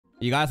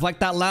You guys like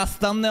that last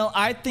thumbnail?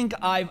 I think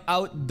I've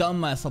outdone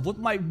myself with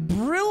my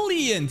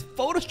brilliant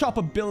Photoshop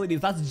abilities.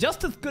 That's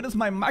just as good as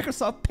my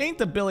Microsoft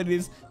Paint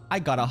abilities. I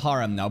got a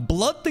harem now.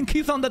 Blood think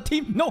he's on the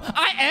team? No,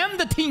 I am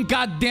the team,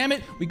 god damn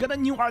it. We got a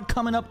new arc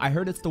coming up. I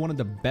heard it's one of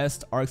the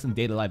best arcs in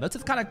Data Live. That's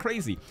just kind of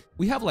crazy.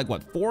 We have like,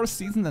 what, 4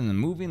 seasons and a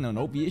movie and an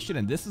OVA shit,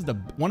 and this is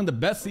one of the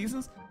best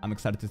seasons. I'm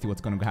excited to see what's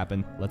going to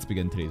happen. Let's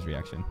begin today's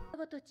reaction.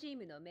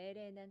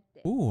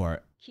 Ooh,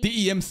 our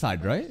DEM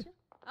side, right?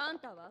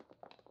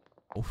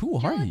 Oh, who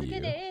are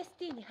you?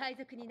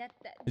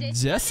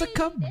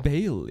 Jessica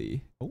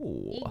Bailey.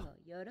 Oh.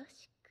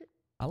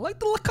 I like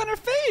the look on her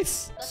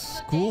face.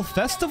 School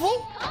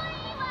festival?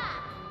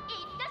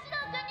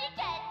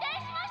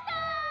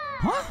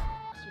 Huh?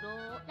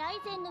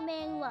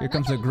 Here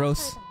comes a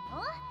gross.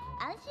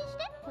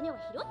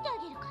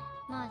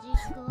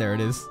 There it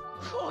is.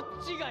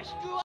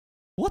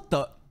 What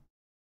the?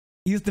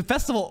 He's the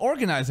festival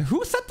organizer.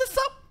 Who set this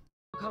up?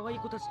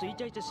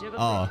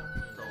 Oh.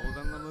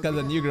 Because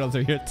the new girls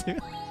are here too.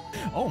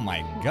 Oh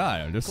my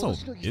god, they're so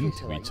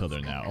into each other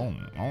now.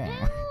 Oh.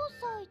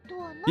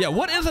 Yeah,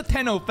 what is a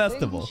Tenno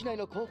festival?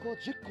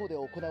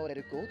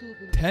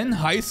 10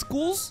 high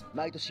schools?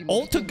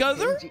 All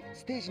together?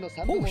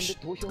 Oh shit,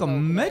 it's like a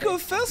mega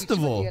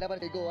festival.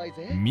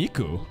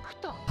 Miku?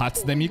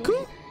 Hatsune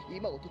Miku?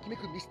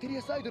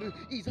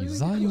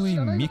 Izayoi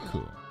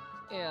Miku.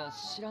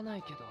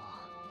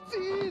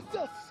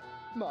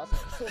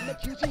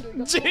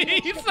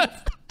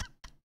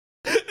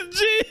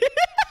 Jesus!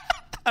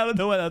 I don't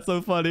know why that's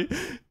so funny.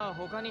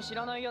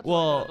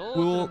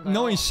 Well,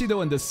 knowing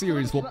Shido in the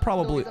series, will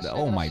probably...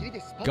 Oh my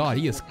god,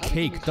 he is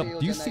caked up.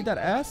 Do you see that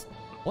ass?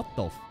 What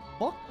the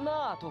fuck?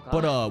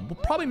 But we'll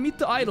probably meet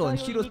the idol and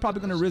Shido's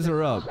probably gonna rizz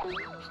her up.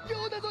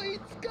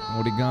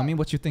 Origami,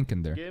 what you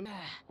thinking there?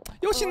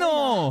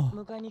 Yoshino!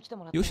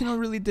 Yoshino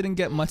really didn't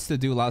get much to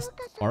do last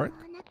arc,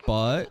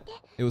 but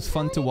it was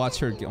fun to watch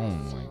her... Oh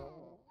my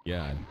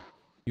god.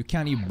 You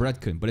can't eat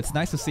breadkun, but it's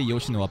nice to see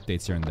Yoshino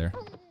updates here and there.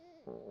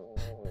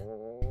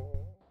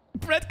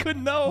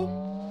 Breadkun, no!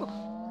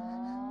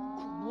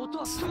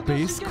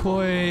 Space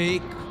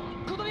Quake.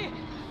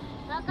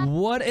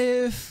 What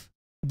if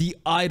the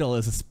idol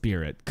is a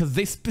spirit? Because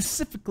they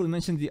specifically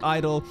mentioned the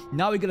idol.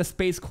 Now we get a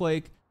Space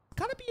Quake.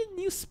 Gotta be a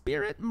new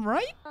spirit,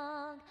 right?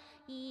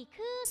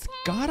 It's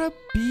gotta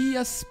be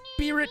a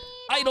spirit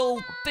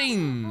idol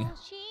thing.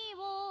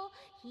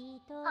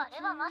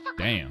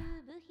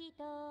 Damn.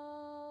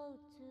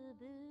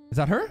 Is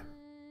that her?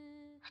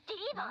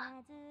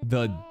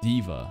 The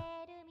Diva.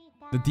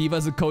 The Diva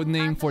is a code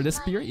name for this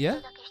spirit, yeah?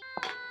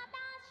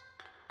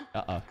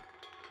 Uh-oh.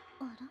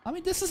 I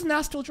mean, this is an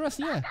astral dress,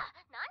 yeah.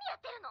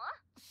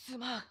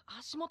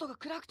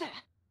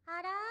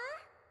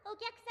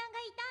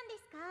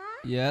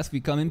 Yes, we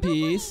come in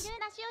peace.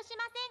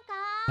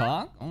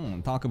 Talk?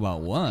 Talk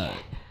about what?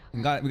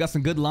 We got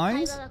some good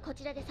lines?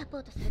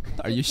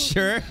 Are you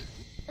sure?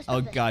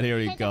 Oh god, here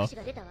we go.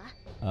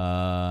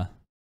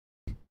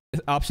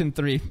 Option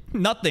 3.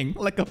 Nothing.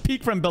 Like a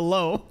peek from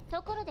below.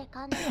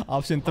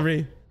 Option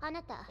 3.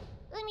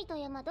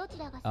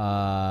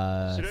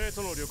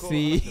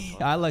 Sea.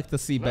 I like the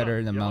sea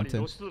better than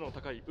mountain.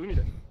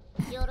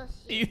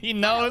 He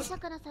knows.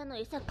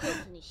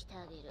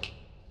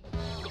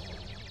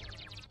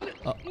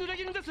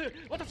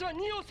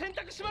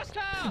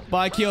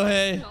 Bye,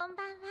 Kyohei.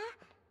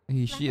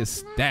 She is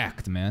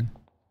stacked, man.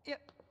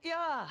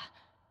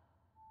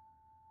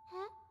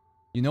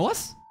 You know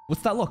us?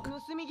 What's that look?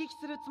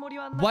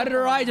 Why did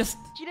her eye just...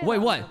 Wait,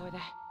 what?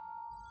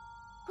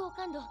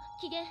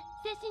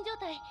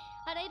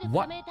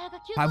 What?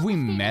 Have we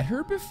met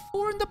her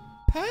before in the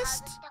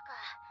past?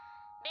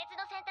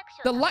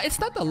 The line... It's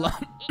not the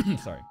line...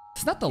 Sorry.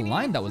 It's not the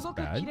line that was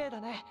bad.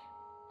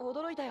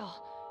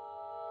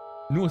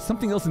 No, it's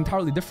something else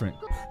entirely different.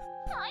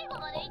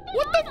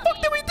 What the fuck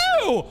did we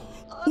do?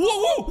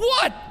 Whoa,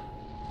 what?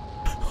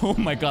 Oh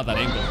my god, that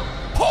angle.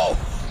 Oh!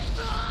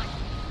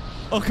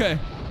 Okay.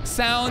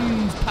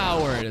 Sound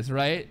power it is,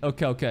 right?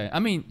 Okay. I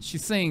mean,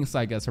 she's saying, so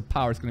I guess her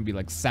power is gonna be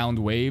like sound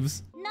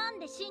waves.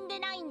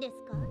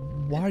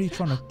 Why are you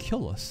trying to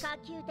kill us?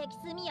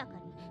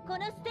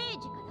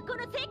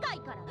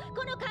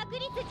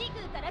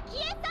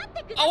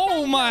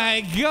 Oh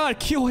my god,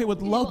 Kyohei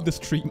would love this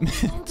treatment.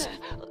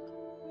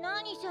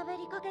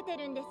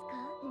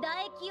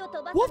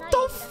 What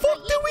the fuck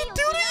did we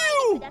do to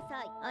you?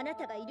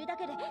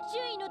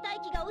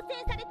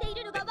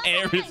 The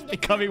air is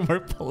becoming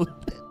more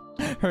polluted.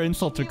 Her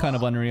insults are kind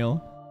of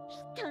unreal.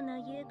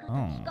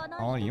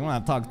 Oh, you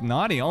want to talk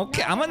naughty?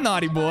 Okay, I'm a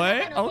naughty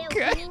boy.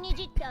 Okay.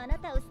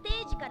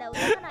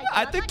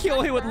 I think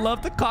Kyohei would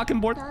love to cock and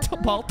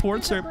ball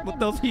towards her with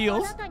those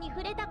heels.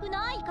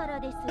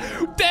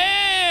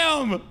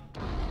 Damn!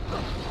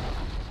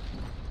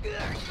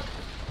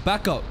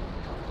 Back up.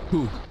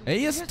 Who?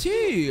 AST!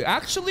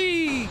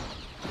 Actually,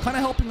 kind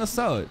of helping us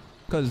out.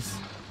 Because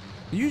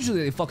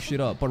usually they fuck shit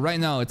up, but right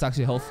now it's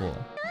actually helpful.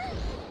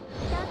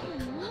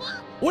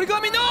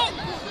 Origami, no!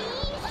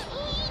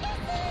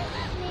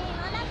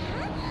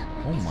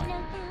 Oh my.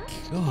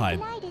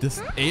 God, this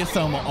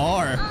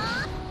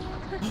ASMR.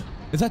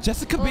 Is that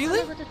Jessica Biel?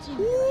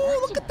 Ooh,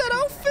 look at that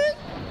outfit.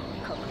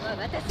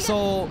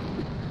 So,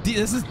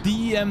 this is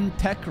DEM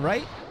Tech,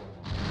 right?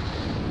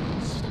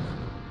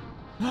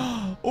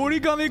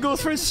 Origami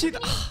goes for shit.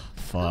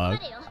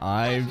 Fuck.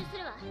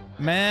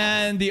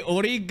 Man, the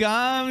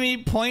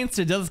origami points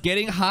are just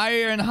getting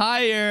higher and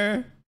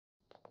higher.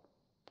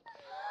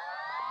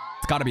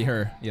 It's gotta be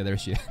her. Yeah, there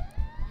she is.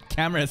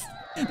 Cameras.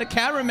 The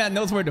cameraman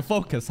knows where to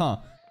focus, huh?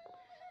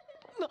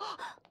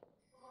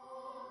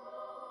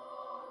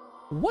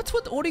 What's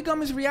with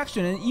Origami's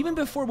reaction? And even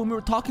before, when we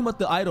were talking about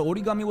the idol,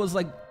 Origami was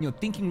like, you know,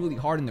 thinking really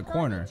hard in the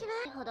corner.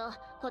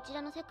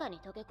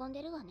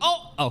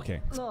 Oh, okay.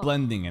 It's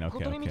blending in.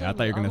 Okay, okay. I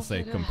thought you were gonna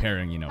say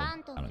comparing, you know, I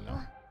don't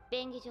know.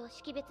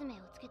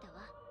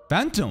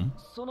 Phantom?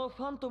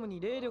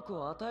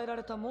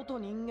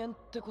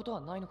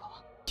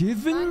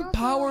 Given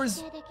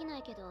powers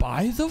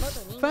by the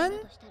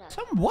Phantom?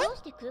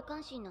 What?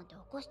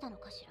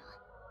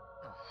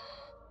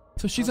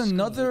 So she's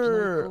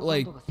another,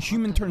 like,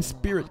 human turned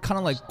spirit, kind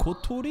of like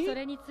Kotori?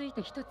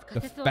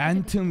 The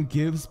Phantom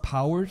gives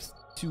powers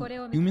to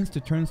humans to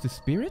turn to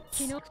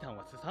spirits?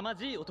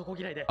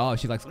 Oh,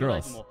 she likes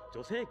girls.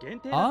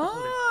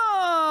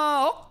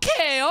 Ah,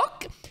 okay,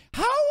 okay.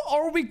 How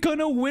are we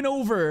gonna win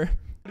over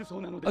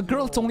a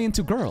girl that's only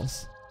into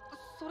girls?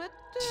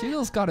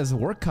 Shido's got his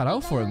work cut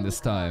out for him this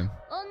time.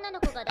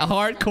 A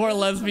hardcore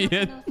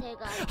lesbian.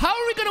 How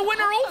are we gonna win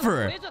her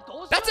over?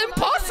 That's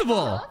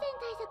impossible.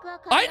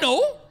 I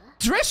know.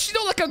 Dress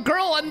Shido like a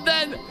girl and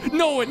then...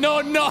 No.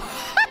 No.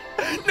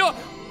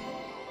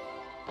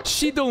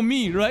 Shido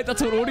me, right?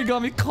 That's what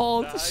Origami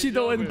called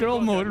Shido in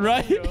girl mode,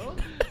 right?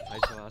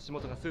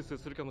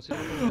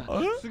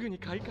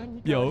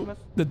 Yo,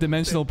 the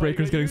dimensional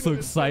breaker is getting so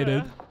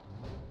excited.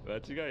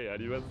 Okay.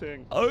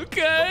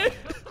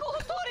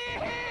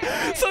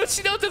 So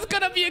Shido's just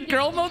gonna be in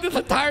girl mode this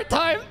entire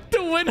time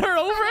to win her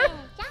over?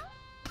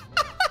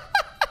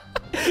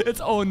 It's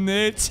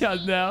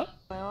One-chan now.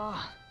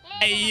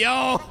 Hey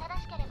yo!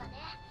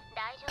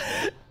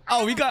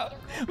 Oh, we got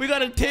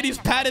her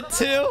titties padded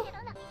too.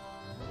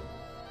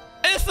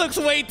 This looks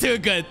way too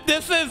good.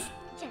 This is,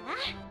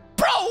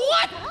 bro.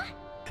 What?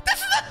 This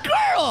is a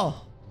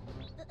girl.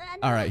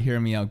 All right, hear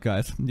me out,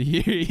 guys.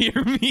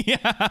 Hear me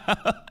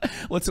out.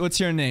 What's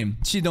your name?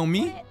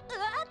 Shidomi?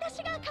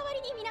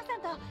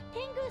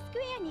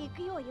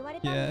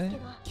 Yeah.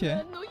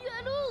 Yeah.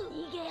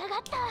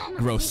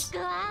 Gross.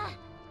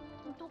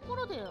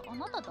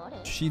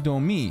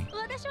 Shidomi.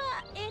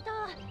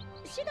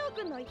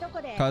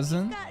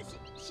 Cousin?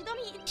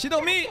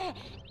 Shidomi!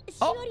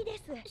 Oh!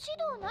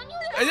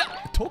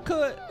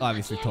 Toka...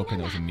 Obviously, Toka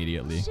knows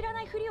immediately.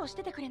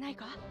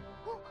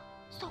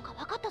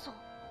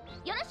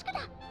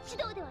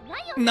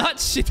 Not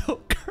Shido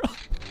girl.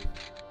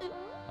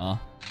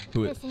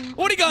 Who is...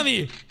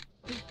 Origami!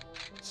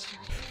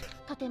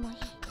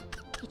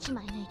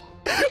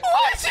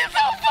 Why is she so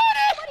funny?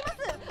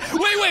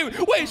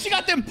 Wait, she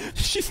got them.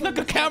 She snuck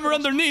a camera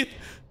underneath.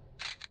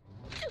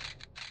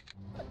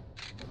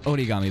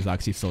 Origami is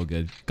actually so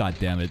good. God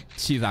damn it.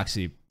 She's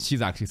actually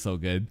so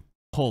good.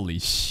 Holy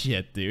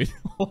shit, dude.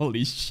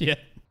 Holy shit.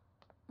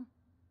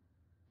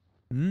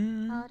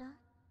 Do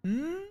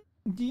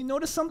you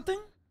notice something?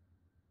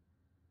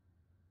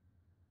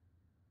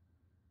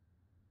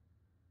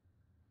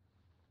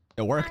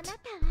 It worked.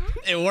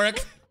 It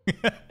worked.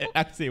 It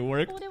actually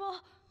worked.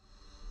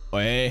 Oh,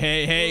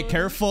 hey,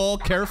 careful.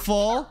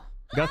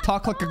 Gotta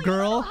talk like a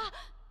girl.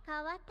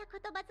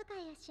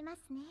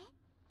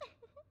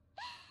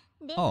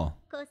 Oh,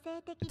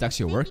 it's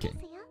actually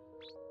working.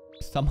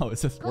 Somehow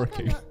it's just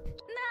working.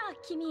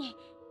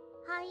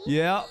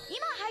 Yeah.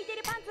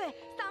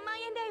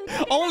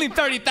 Only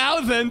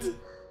 30,000.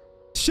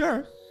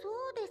 Sure.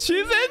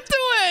 She's into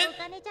it.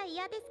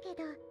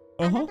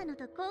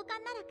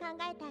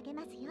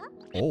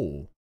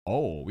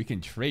 Oh, we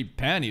can trade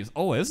panties.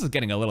 Oh, this is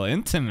getting a little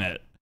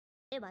intimate.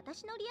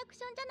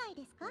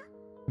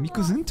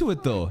 Miku's into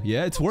it though.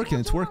 Yeah, it's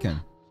working.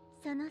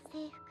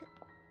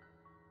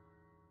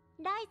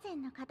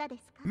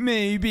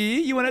 Maybe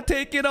you wanna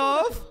take it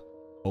off?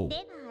 Oh.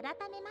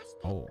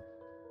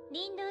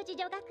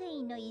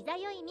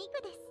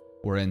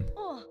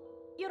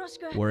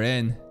 We're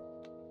in.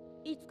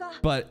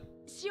 But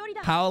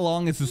how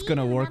long is this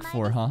gonna work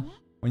for, huh?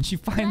 When she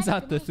finds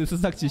out that this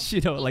is actually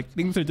Shido, like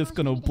things are just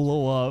gonna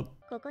blow up.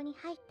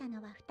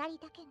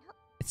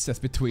 It's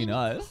just between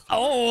us.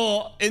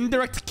 Oh,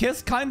 indirect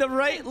kiss, kind of,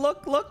 right?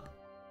 Look.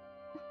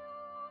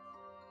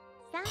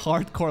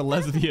 Hardcore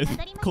lesbian.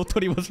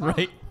 Kotori was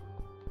right.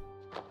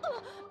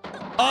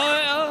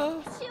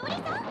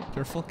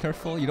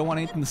 Careful. You don't want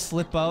anything to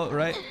slip out,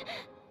 right?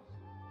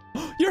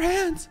 Your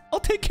hands! I'll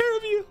take care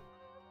of you!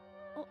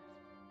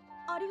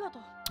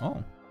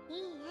 Oh.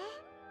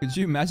 Could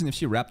you imagine if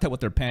she wrapped that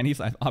with her panties?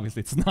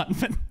 Obviously, it's not,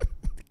 but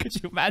could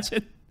you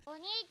imagine?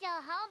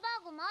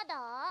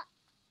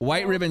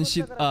 White ribbon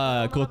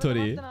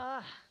Kotori.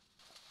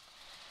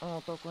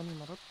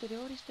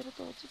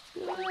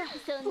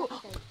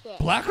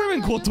 Black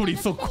Ribbon Kotori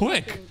so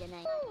quick.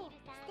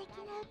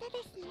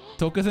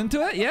 Toka's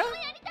into it, yeah?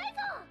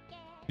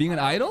 Being an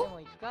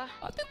idol?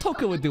 I think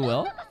Toka would do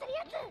well.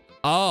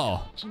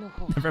 Oh,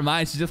 never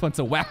mind. She just wants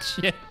to whack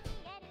shit.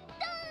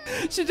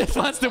 She just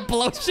wants to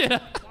blow shit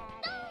up.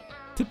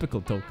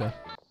 Typical Toka.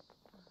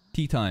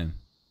 Tea time.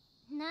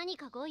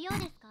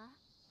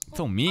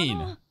 So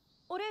mean.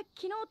 Oh,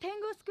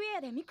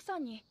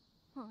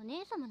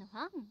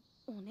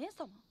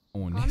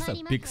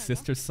 Onesa, big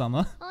sister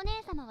Sama.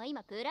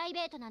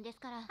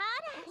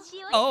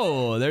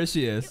 Oh, there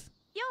she is.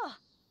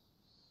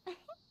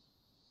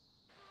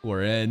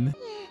 We're in.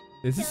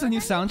 Is this a new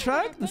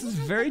soundtrack? This is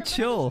very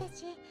chill.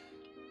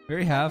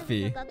 Very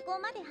happy.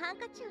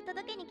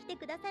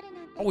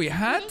 Oh, we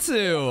had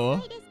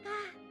to.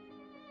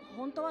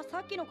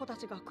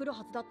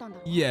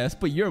 Yes,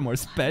 but you're more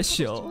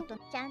special.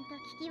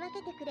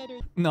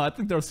 No, I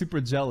think they're super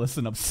jealous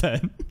and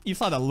upset. You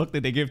saw the look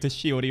that they gave to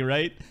Shiori,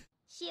 right?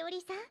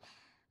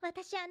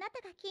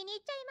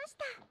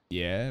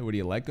 Yeah, what do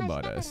you like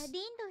about us?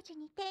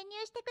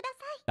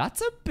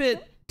 That's a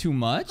bit too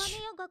much.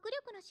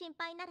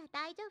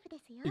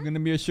 You're gonna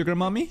be a sugar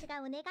mommy?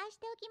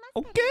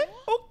 Okay,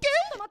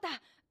 okay.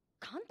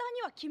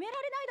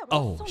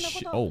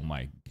 Oh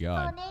my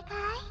god.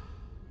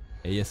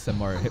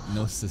 ASMR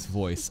hypnosis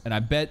voice. And I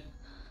bet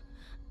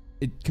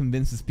it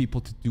convinces people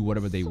to do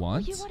whatever they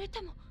want.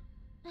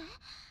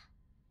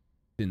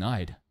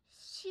 Denied.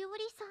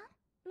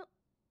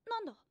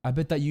 I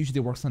bet that usually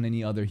works on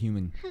any other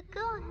human.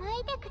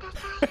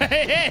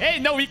 Hey,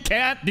 no, we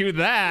can't do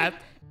that.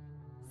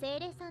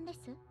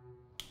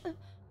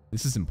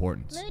 This is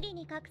important.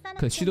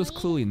 Because Shido's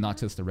clearly not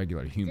just a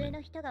regular human.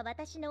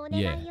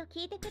 Yeah.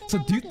 So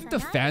do you think the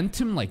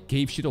Phantom like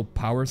gave Shido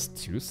powers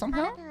too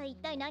somehow?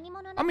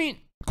 I mean,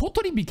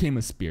 Kotori became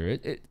a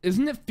spirit.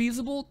 Isn't it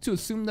feasible to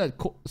assume that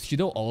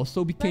Shido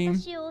also became...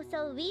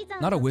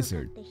 Not a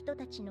wizard.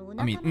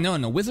 I mean,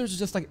 no, wizards are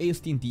just like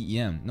ASD and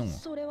DEM. No.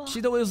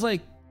 Shido is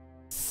like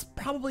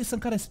probably some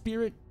kind of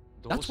spirit.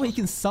 That's why he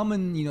can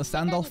summon, you know,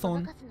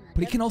 Sandalphone.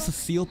 But he can also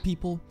seal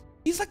people.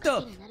 He's like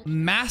the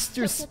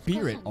master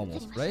spirit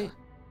almost, right?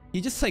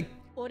 He's just like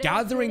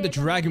gathering the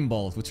Dragon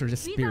Balls, which are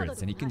just spirits,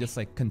 and he can just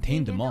like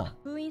contain them all.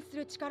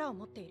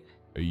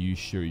 Are you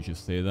sure you should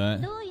say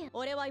that?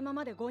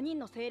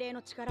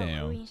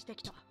 Damn.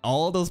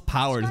 All those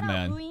powers,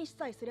 man.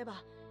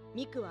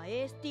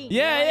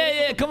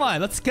 Yeah. Come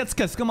on, let's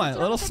come on. A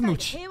little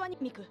smooch.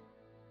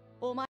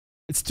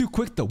 It's too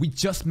quick though. We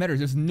just met her.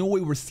 There's no way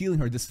we're sealing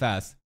her this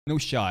fast. No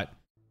shot.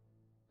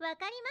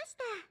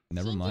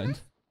 Never mind.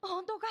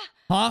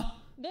 Huh?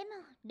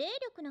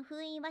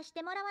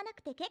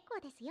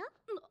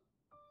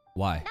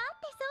 Why?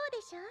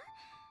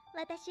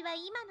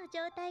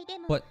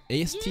 But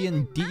AST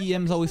and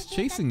DEM's always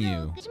chasing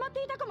you.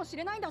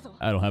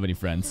 I don't have any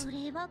friends.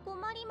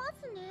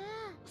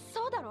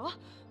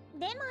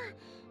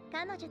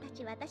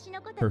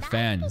 Her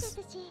fans.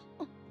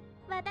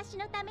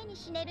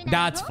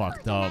 That's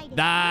fucked up.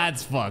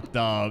 That's fucked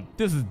up.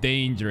 This is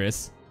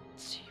dangerous.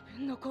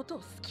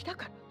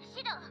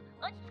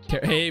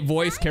 Hey,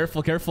 voice,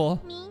 careful.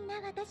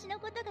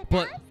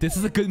 But this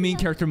is a good main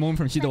character moment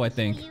from Shido, I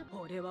think.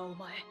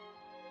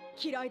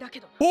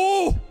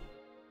 Oh!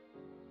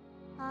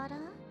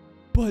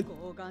 But...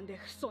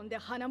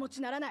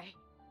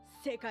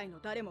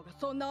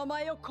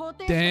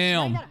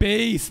 Damn,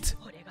 based!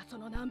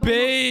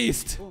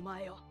 Based!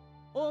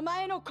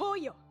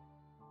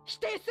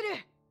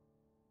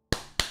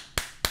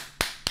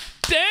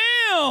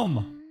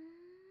 Damn!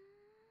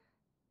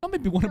 That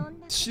might be one of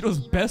Shido's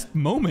best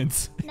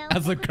moments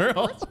as a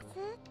girl.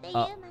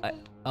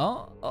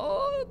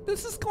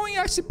 This is going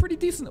actually pretty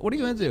decent. What are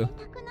you gonna do?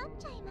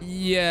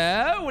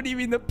 Yeah? What do you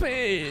mean the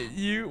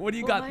pain? What do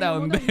you got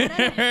down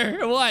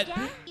there? What?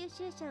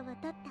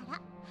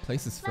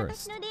 Places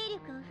first.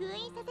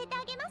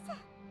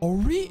 Are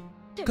we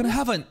gonna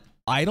have an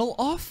idol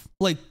off?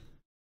 Like,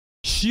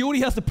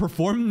 Shiori has to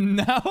perform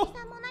now?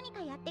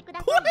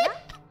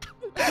 What?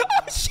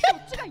 Oh shit!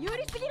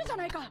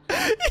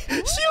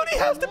 Shiori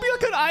has to be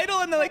like an idol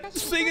and like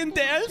sing and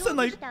dance and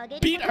like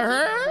beat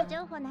her?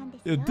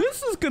 Yeah,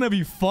 this is gonna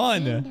be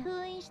fun.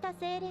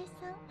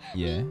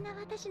 Yeah.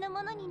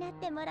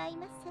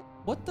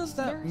 What does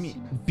that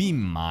mean? Be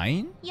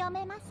mine?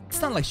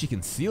 It's not like she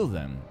can seal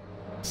them.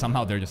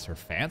 Somehow they're just her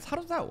fans? How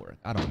does that work?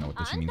 I don't know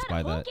what she means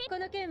by that.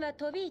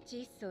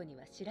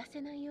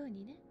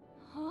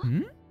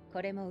 Hmm?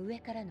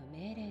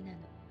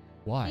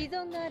 Why?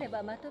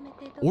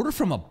 Order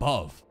from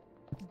above.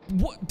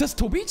 What does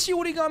Tobichi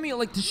Origami,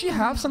 like, does she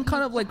have some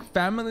kind of like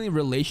family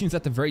relations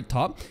at the very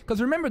top? Because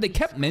remember, they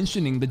kept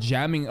mentioning the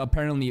jamming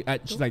apparently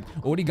at like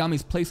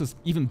Origami's place was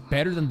even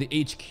better than the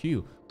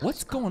HQ.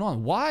 What's going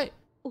on? Why?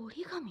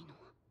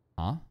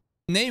 Huh?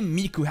 Name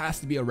Miku has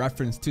to be a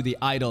reference to the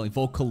idol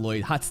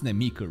Vocaloid Hatsune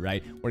Miku,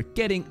 right? We're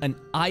getting an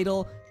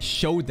idol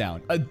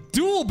showdown. A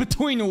duel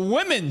between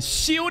women.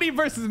 Shiori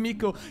versus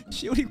Miku.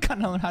 Shiori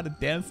kind of know how to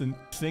dance and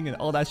sing and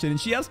all that shit. And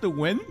she has to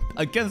win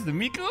against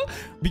Miku.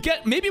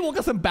 Maybe we'll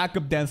get some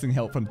backup dancing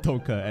help from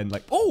Toka. And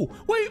like, oh,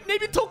 wait,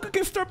 maybe Toka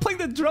can start playing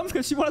the drums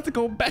because she wanted to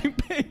go bang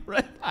bang,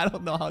 right? I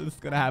don't know how this is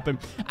going to happen.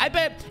 I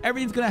bet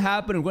everything's going to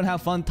happen. We're going to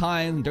have fun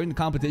times. During the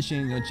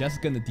competition, you know,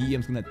 Jessica and the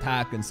DM's going to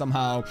attack. And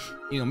somehow,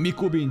 you know,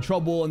 Miku will be in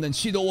trouble. And then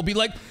Shido will be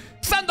like,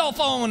 Sandal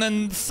phone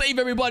and save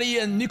everybody.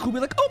 And Miku will be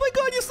like, oh my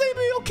god, you saved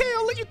me. Okay,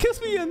 I'll let you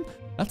kiss me. And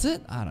that's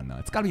it. I don't know.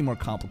 It's got to be more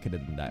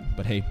complicated than that.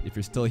 But hey, if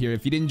you're still here,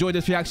 if you did enjoy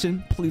this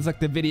reaction, please like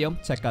the video.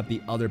 Check out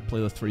the other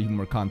playlist for even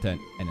more content.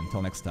 And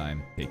until next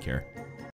time, take care.